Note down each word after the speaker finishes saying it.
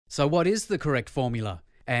So what is the correct formula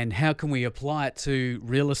and how can we apply it to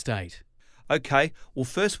real estate? Okay, well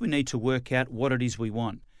first we need to work out what it is we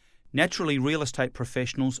want. Naturally, real estate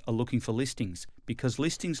professionals are looking for listings because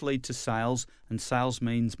listings lead to sales and sales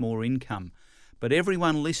means more income. But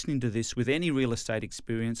everyone listening to this with any real estate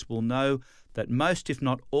experience will know that most, if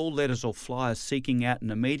not all, letters or flyers seeking out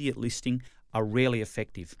an immediate listing are rarely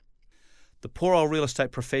effective. The poor old real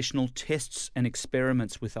estate professional tests and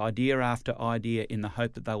experiments with idea after idea in the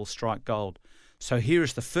hope that they will strike gold. So here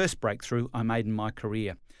is the first breakthrough I made in my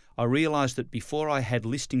career. I realised that before I had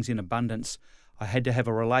listings in abundance, I had to have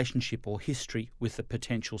a relationship or history with the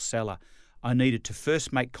potential seller. I needed to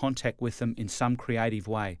first make contact with them in some creative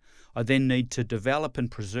way. I then need to develop and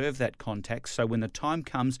preserve that contact so when the time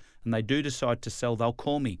comes and they do decide to sell, they'll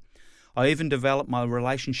call me. I even developed my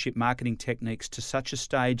relationship marketing techniques to such a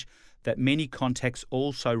stage that many contacts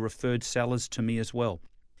also referred sellers to me as well.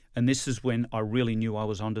 And this is when I really knew I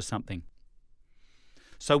was onto something.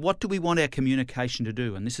 So what do we want our communication to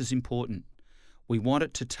do? And this is important. We want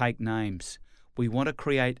it to take names. We want to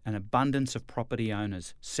create an abundance of property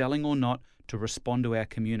owners, selling or not, to respond to our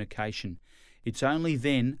communication. It's only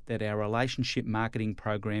then that our relationship marketing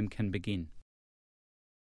program can begin.